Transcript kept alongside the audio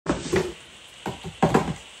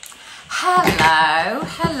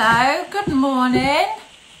Hello, good morning.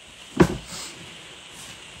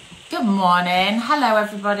 Good morning, hello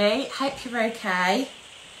everybody, hope you're okay.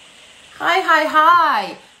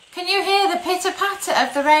 Hi. Can you hear the pitter patter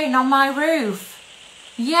of the rain on my roof?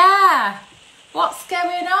 Yeah, what's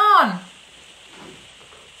going on?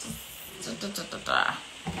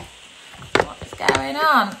 What's going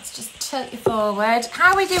on? Let's just tilt you forward.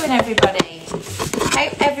 How are we doing, everybody?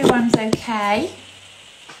 Hope everyone's okay.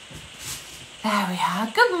 There we are.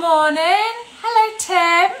 Good morning. Hello,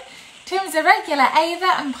 Tim. Tim's a regular.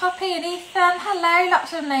 Ava and Poppy and Ethan. Hello.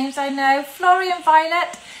 Lots of names I know. Flory and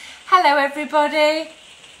Violet. Hello, everybody.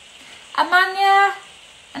 Amanya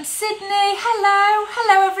and Sydney. Hello.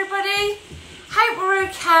 Hello, everybody. Hope we're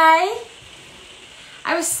okay.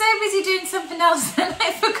 I was so busy doing something else and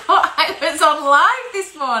I forgot I was on live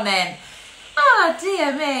this morning. Oh,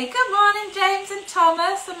 dear me. Good morning, James and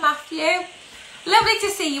Thomas and Matthew. Lovely to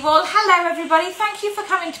see you all. Hello, everybody. Thank you for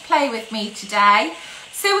coming to play with me today.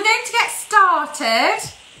 So we're going to get started.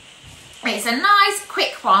 It's a nice,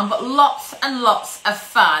 quick one, but lots and lots of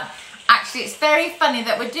fun. Actually, it's very funny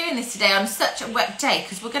that we're doing this today on such a wet day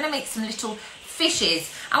because we're going to make some little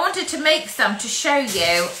fishes. I wanted to make some to show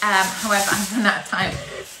you. However, I've run out of time.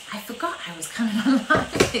 I forgot I was coming on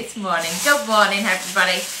live this morning. Good morning,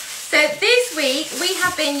 everybody. So this week we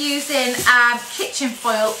have been using kitchen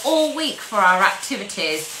foil all week for our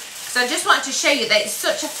activities. So I just wanted to show you that it's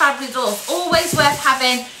such a fab resource. Always worth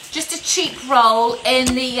having just a cheap roll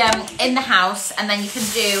in the house, and then you can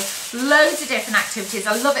do loads of different activities.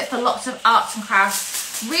 I love it for lots of arts and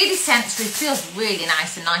crafts. Really sensory, feels really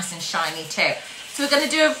nice and shiny too. So we're going to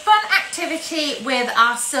do a fun activity with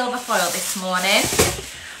our silver foil this morning.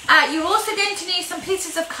 You're also going to need some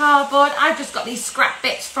pieces of cardboard. I've just got these scrap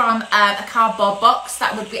bits from a cardboard box.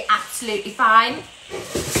 That would be absolutely fine.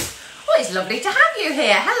 Oh, it's lovely to have you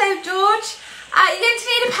here. Hello, George. You're going to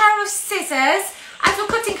need a pair of scissors. As we're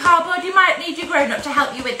cutting cardboard, you might need your grown-up to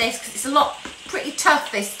help you with this because it's a lot pretty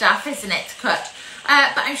tough, this stuff, isn't it, to cut?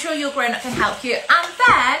 But I'm sure your grown-up can help you. And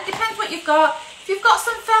then, depends what you've got. If you've got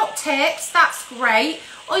some felt tips, that's great.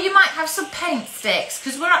 Or you might have some paint sticks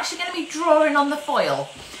because we're actually going to be drawing on the foil.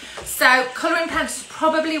 So colouring pencils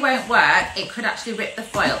probably won't work. It could actually rip the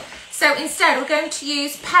foil. So instead we're going to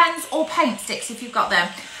use pens or paint sticks if you've got them.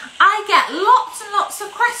 I get lots and lots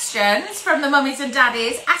of questions from the mummies and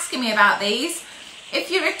daddies asking me about these.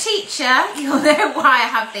 If you're a teacher, you'll know why I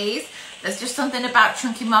have these. There's just something about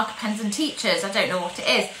chunky marker pens and teachers. I don't know what it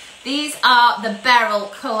is. These are the Beryl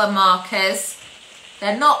colour markers.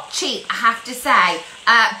 They're not cheap, I have to say.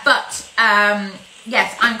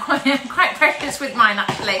 Yes, I'm quite precious with mine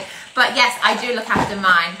actually. But yes, I do look after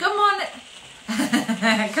mine. Good morning.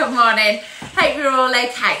 Good morning. Hope you're all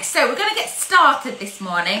okay. So we're going to get started this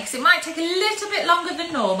morning because it might take a little bit longer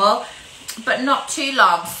than normal, but not too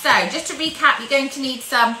long. So just to recap, you're going to need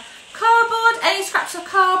some cardboard, any scraps of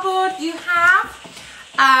cardboard you have,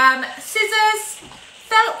 scissors,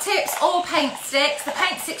 felt tips or paint sticks. The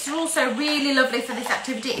paint sticks are also really lovely for this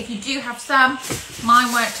activity if you do have some.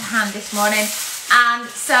 Mine weren't to hand this morning. And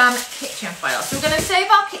some kitchen foil. So we're going to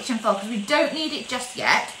save our kitchen foil because we don't need it just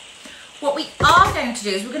yet. What we are going to do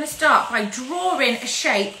is we're going to start by drawing a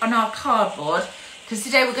shape on our cardboard because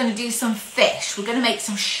today we're going to do some fish. We're going to make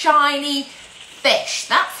some shiny fish.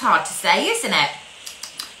 That's hard to say, isn't it?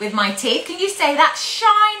 With my teeth. Can you say that?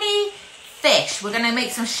 Shiny fish. We're going to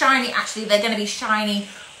make some shiny, actually they're going to be shiny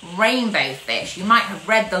rainbow fish. You might have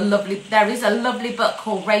read there is a lovely book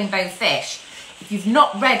called Rainbow Fish. If you've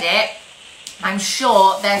not read it, I'm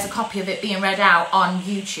sure there's a copy of it being read out on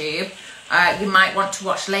YouTube. You might want to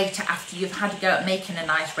watch later after you've had a go at making a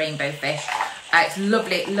nice rainbow fish. It's a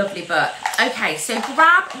lovely, lovely book. Okay, so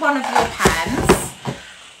grab one of your pens.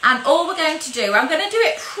 And all we're going to do, I'm going to do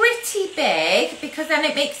it pretty big because then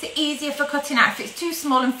it makes it easier for cutting out. If it's too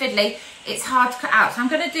small and fiddly, it's hard to cut out. So I'm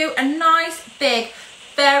going to do a nice, big,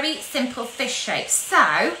 very simple fish shape. So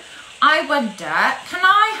I wonder, can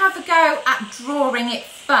I have a go at drawing it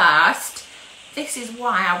first? This is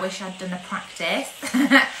why I wish I'd done a practice.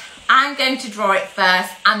 I'm going to draw it first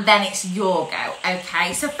and then it's your go,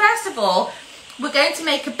 okay? So first of all, we're going to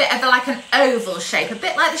make a bit of like an oval shape, a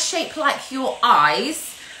bit like the shape like your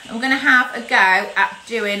eyes. And we're going to have a go at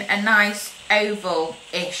doing a nice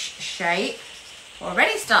oval-ish shape.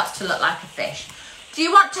 Already starts to look like a fish. Do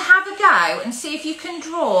you want to have a go and see if you can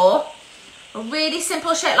draw a really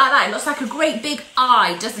simple shape like that? It looks like a great big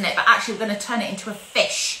eye, doesn't it? But actually we're going to turn it into a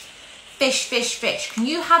fish. Fish. Can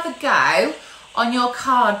you have a go on your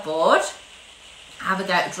cardboard? Have a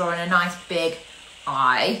go at drawing a nice big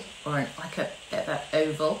eye or like a bit of an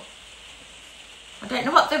oval. I don't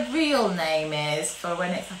know what the real name is for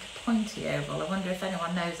when it's like a pointy oval. I wonder if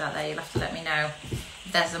anyone knows out there. You'll have to let me know if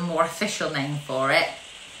there's a more official name for it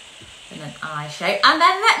than an eye shape. And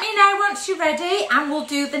then let me know once you're ready and we'll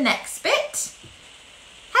do the next bit.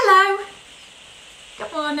 Hello.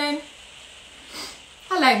 Good morning.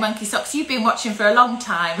 Hello, Monkey Socks. You've been watching for a long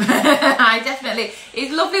time.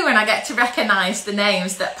 It's lovely when I get to recognise the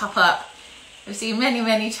names that pop up. I've seen many,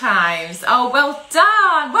 many times. Oh, well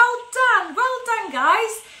done. Well done. Well done,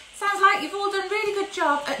 guys. Sounds like you've all done a really good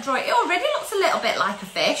job at drawing. It already looks a little bit like a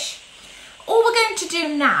fish. All we're going to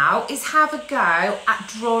do now is have a go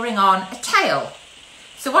at drawing on a tail.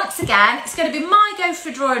 So once again, it's going to be my go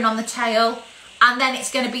for drawing on the tail, and then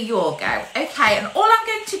it's going to be your go. Okay, and all I'm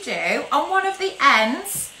going to do on one of the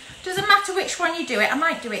ends, doesn't matter which one you do it, I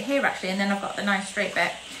might do it here actually, and then I've got the nice straight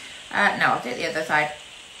bit. No, I'll do it the other side.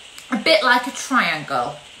 A bit like a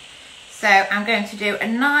triangle. So I'm going to do a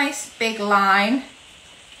nice big line,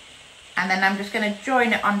 and then I'm just going to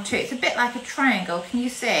join it onto, it's a bit like a triangle. Can you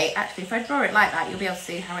see? Actually, if I draw it like that, you'll be able to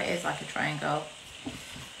see how it is like a triangle.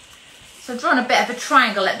 So I've drawn a bit of a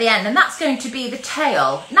triangle at the end, and that's going to be the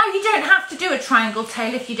tail. Now, you don't have to do a triangle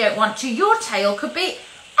tail if you don't want to. Your tail could be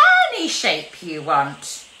any shape you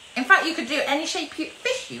want. In fact, you could do any shape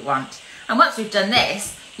fish you want. And once we've done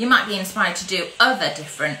this, you might be inspired to do other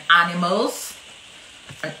different animals.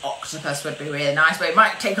 An octopus would be really nice, but it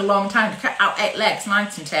might take a long time to cut out 8 legs,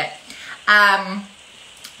 mightn't it?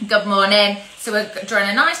 Good morning. So we're drawing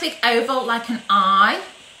a nice big oval like an eye.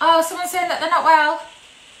 Oh, someone's saying that they're not well.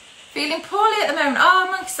 Feeling poorly at the moment. Oh,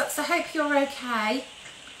 Monkey Socks, I hope you're okay.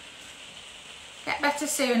 Get better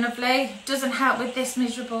soon, lovely. Doesn't help with this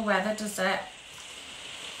miserable weather, does it?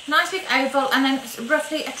 Nice big oval, and then it's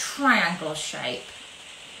roughly a triangle shape.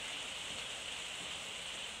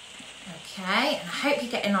 Okay, and I hope you're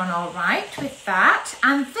getting on all right with that.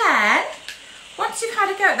 And then, once you've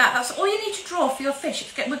had a go at that, that's all you need to draw for your fish.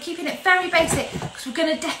 We're keeping it very basic because we're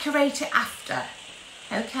going to decorate it after.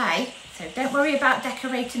 Okay, so don't worry about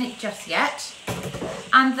decorating it just yet.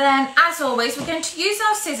 And then, as always, we're going to use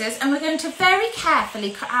our scissors and we're going to very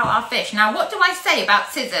carefully cut out our fish. Now, what do I say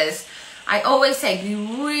about scissors? I always say be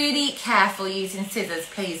really careful using scissors,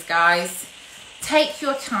 please, guys. Take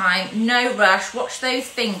your time, no rush, watch those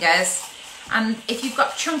fingers. And if you've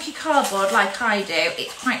got chunky cardboard like I do,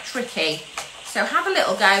 it's quite tricky. So have a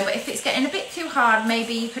little go, but if it's getting a bit too hard,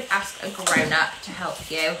 maybe you could ask a grown-up to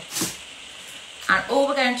help you. And all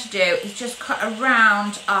we're going to do is just cut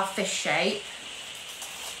around our fish shape.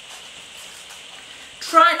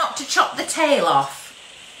 Try not to chop the tail off,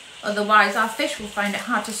 otherwise our fish will find it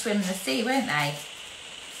hard to swim in the sea, won't they?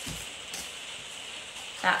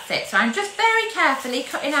 That's it. So I'm just very carefully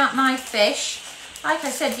cutting out my fish. Like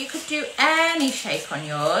I said, you could do any shape on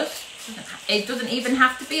yours. It doesn't even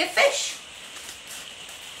have to be a fish.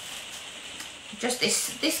 Just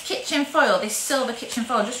this kitchen foil, this silver kitchen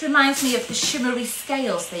foil, just reminds me of the shimmery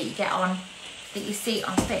scales that you get on, that you see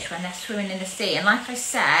on fish when they're swimming in the sea. And like I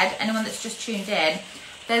said, anyone that's just tuned in,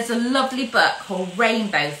 there's a lovely book called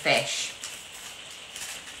Rainbow Fish.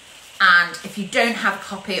 And if you don't have a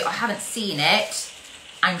copy or haven't seen it,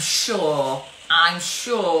 I'm sure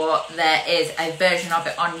there is a version of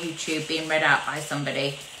it on YouTube being read out by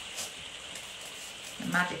somebody. The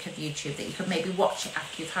magic of YouTube, that you could maybe watch it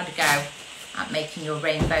after you've had a go at making your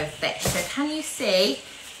rainbow fish. So can you see,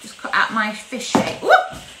 just cut out my fish shape.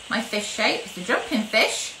 Whoop! My fish shape is the jumping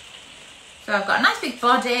fish. So I've got a nice big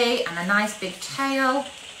body and a nice big tail.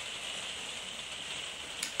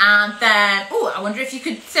 And then, oh, I wonder if you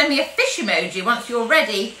could send me a fish emoji once you're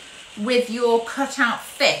ready with your cut out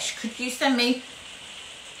fish. Could you send me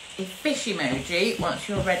a fish emoji once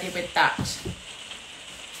you're ready with that?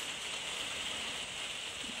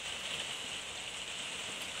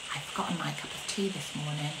 I've forgotten my cup of tea this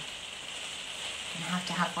morning. I'm gonna have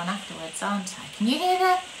to have one afterwards, aren't I? Can you hear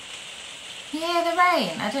the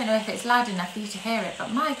rain? I don't know if it's loud enough for you to hear it,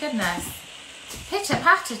 but my goodness. Pitter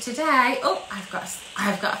patter today. Oh, I've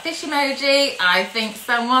got a fish emoji. I think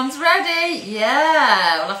someone's ready.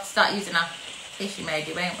 Yeah, we'll have to start using our fish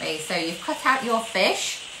emoji, won't we? So you've cut out your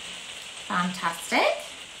fish. Fantastic.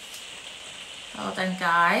 Well done,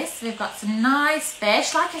 guys. So we've got some nice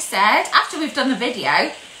fish. Like I said, after we've done the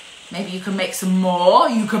video, maybe you can make some more.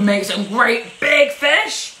 You can make some great big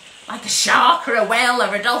fish, like a shark or a whale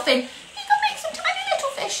or a dolphin. You can make some tiny little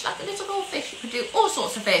fish, like a little goldfish. You could do all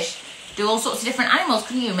sorts of fish. Do all sorts of different animals,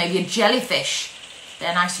 couldn't you? Maybe a jellyfish.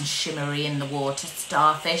 They're nice and shimmery in the water.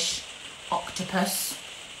 Starfish, octopus.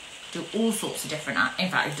 Do all sorts of different, in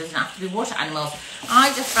fact, it doesn't have to be water animals.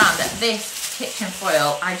 I just found that this kitchen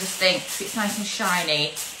foil, I just think, it's nice and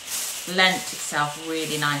shiny lent itself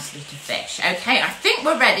really nicely to fish. Okay, I think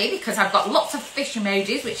we're ready because I've got lots of fish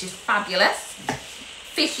emojis, which is fabulous.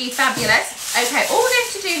 Fishy fabulous. Okay, all we're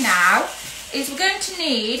going to do now is we're going to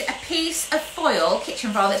need a piece of foil,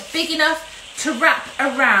 kitchen foil, that's big enough to wrap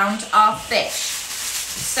around our fish.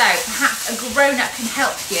 So perhaps a grown-up can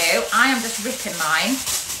help you. I am just ripping mine.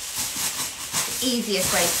 The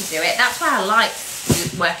easiest way to do it. That's why I like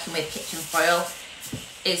working with kitchen foil,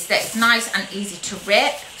 is that it's nice and easy to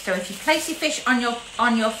rip. So if you place your fish on your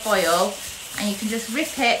foil, and you can just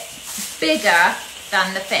rip it bigger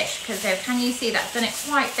than the fish, because can you see that's done it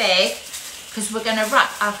quite big, because we're going to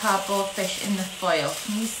wrap our cardboard fish in the foil.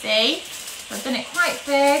 Can you see? I've done it quite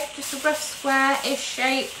big, just a rough square-ish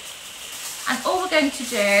shape. And all we're going to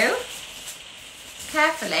do,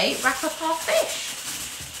 carefully wrap up our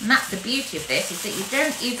fish. And that's the beauty of this, is that you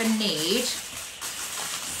don't even need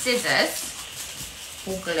scissors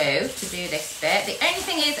or glue to do this bit. The only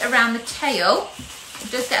thing is around the tail, it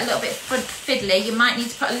does get a little bit front fiddly. You might need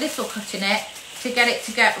to put a little cut in it to get it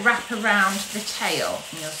to wrap around the tail.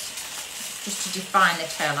 And just to define the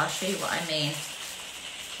tail, I'll show you what I mean.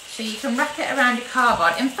 So you can wrap it around your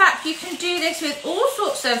cardboard. In fact, you can do this with all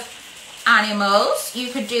sorts of animals. You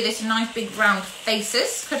could do this in nice big round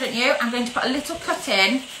faces, couldn't you? I'm going to put a little cut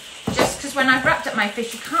in, just because when I've wrapped up my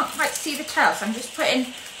fish, you can't quite see the tail. So I'm just putting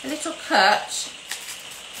a little cut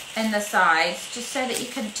in the sides, just so that you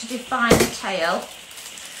can, to define the tail.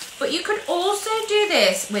 But you could also do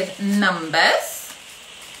this with numbers.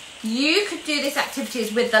 You could do this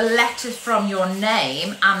activities with the letters from your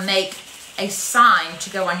name and make a sign to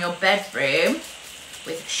go on your bedroom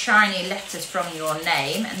with shiny letters from your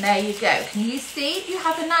name. And there you go. Can you see? You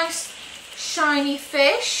have a nice shiny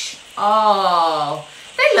fish. Oh,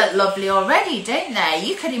 they look lovely already, don't they?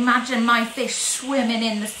 You could imagine my fish swimming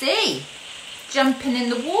in the sea, jumping in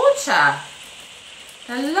the water.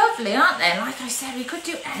 They're lovely, aren't they? And like I said, we could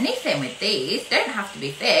do anything with these. Don't have to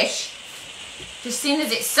be fish. Just seeing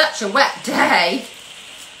as it's such a wet day,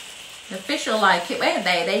 the fish will like it, won't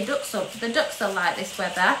they? The ducks will like this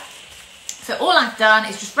weather. So all I've done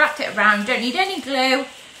is just wrapped it around. Don't need any glue.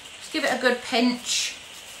 Just give it a good pinch.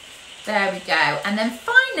 There we go. And then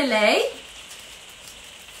finally,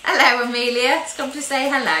 hello Amelia. It's come to say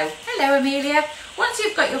hello. Hello Amelia. Once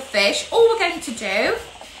you've got your fish, all we're going to do,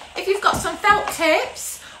 if you've got some felt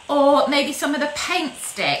tips or maybe some of the paint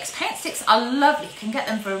sticks are lovely. You can get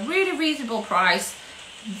them for a really reasonable price.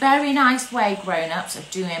 Very nice way, grown-ups, of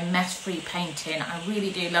doing mess-free painting. I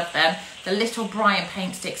really do love them. The little Brian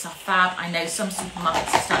paint sticks are fab. I know some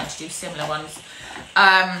supermarkets are starting to do similar ones.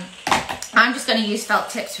 I'm just going to use felt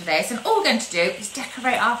tips for this, and all we're going to do is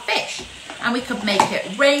decorate our fish. And we could make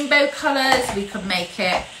it rainbow colours, we could make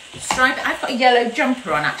it striped. I've got a yellow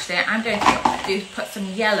jumper on actually. I'm going to put some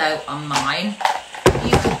yellow on mine.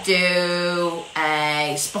 You could do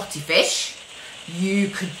a spotty fish. You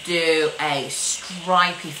could do a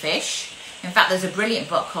stripy fish. In fact, there's a brilliant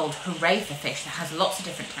book called Hooray for Fish that has lots of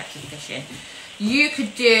different types of fish in. You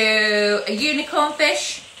could do a unicorn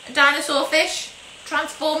fish, a dinosaur fish,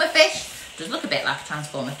 transformer fish. Does look a bit like a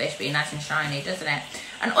transformer fish, but nice and shiny, doesn't it?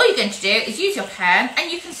 And all you're going to do is use your pen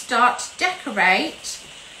and you can start to decorate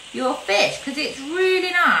your fish, because it's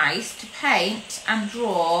really nice to paint and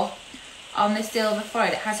draw on the silver foil.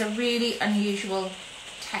 It has a really unusual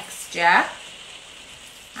texture.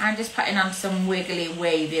 I'm just putting on some wiggly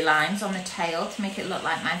wavy lines on the tail to make it look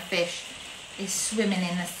like my fish is swimming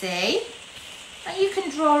in the sea. And you can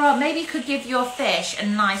draw on, maybe you could give your fish a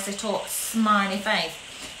nice little smiley face.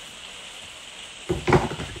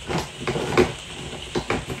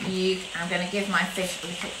 I'm going to give my fish a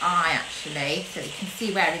little eye actually, so that you can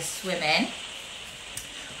see where he's swimming.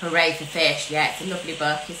 Hooray for Fish, yeah, it's a lovely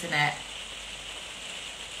book, isn't it?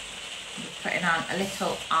 I'm just putting on a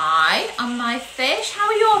little eye on my fish. How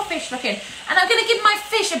are your fish looking? And I'm going to give my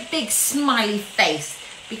fish a big smiley face,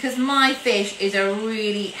 because my fish is a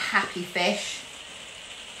really happy fish.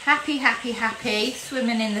 Happy, happy, happy,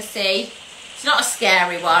 swimming in the sea. It's not a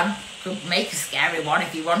scary one. Could make a scary one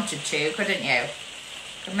if you wanted to, couldn't you?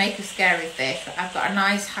 Could make a scary fish, but I've got a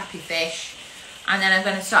nice happy fish. And then I'm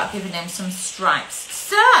going to start giving him some stripes.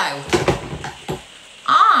 So,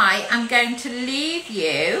 I am going to leave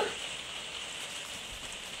you.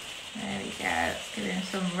 There we go. Let's give him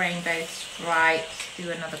some rainbow stripes.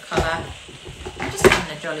 Do another colour. I'm just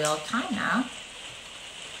having a jolly old time now.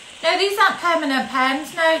 No, these aren't permanent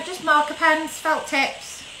pens. No, just marker pens, felt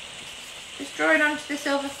tips. Just drawing onto the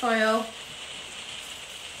silver foil.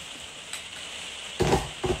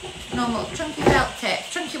 Normal chunky felt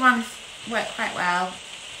tips. Chunky ones work quite well.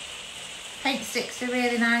 Paint sticks are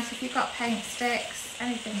really nice if you've got paint sticks,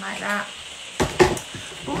 anything like that.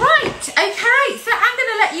 Right, okay, so I'm going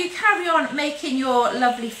to let you carry on making your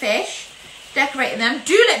lovely fish, decorating them.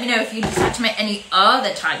 Do let me know if you decide to make any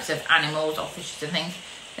other types of animals or fishes and things.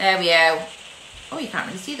 There we go. Oh, you can't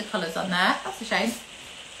really see the colours on there. That's a shame.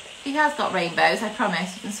 He has got rainbows, I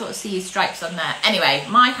promise. You can sort of see his stripes on there. Anyway,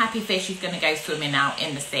 my happy fish is going to go swimming now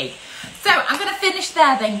in the sea. So I'm going to finish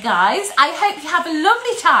there then, guys. I hope you have a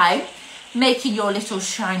lovely time making your little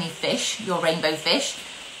shiny fish, your rainbow fish.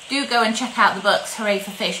 Do go and check out the books, Hooray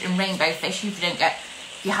for Fish and Rainbow Fish, if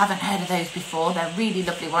you haven't heard of those before. They're really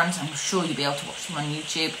lovely ones. I'm sure you'll be able to watch them on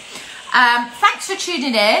YouTube. Thanks for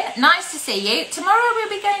tuning in. Nice to see you. Tomorrow we'll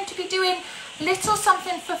be going to be doing little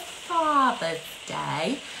something for Father's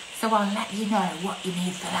Day. So I'll let you know what you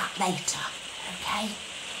need for that later, okay?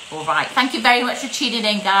 All right, thank you very much for tuning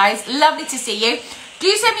in, guys. Lovely to see you.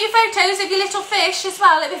 Do send me your photos of your little fish as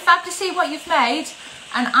well. It'd be fab to see what you've made.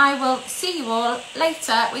 And I will see you all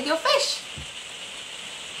later with your fish.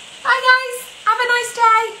 Bye, guys. Have a nice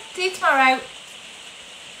day. See you tomorrow.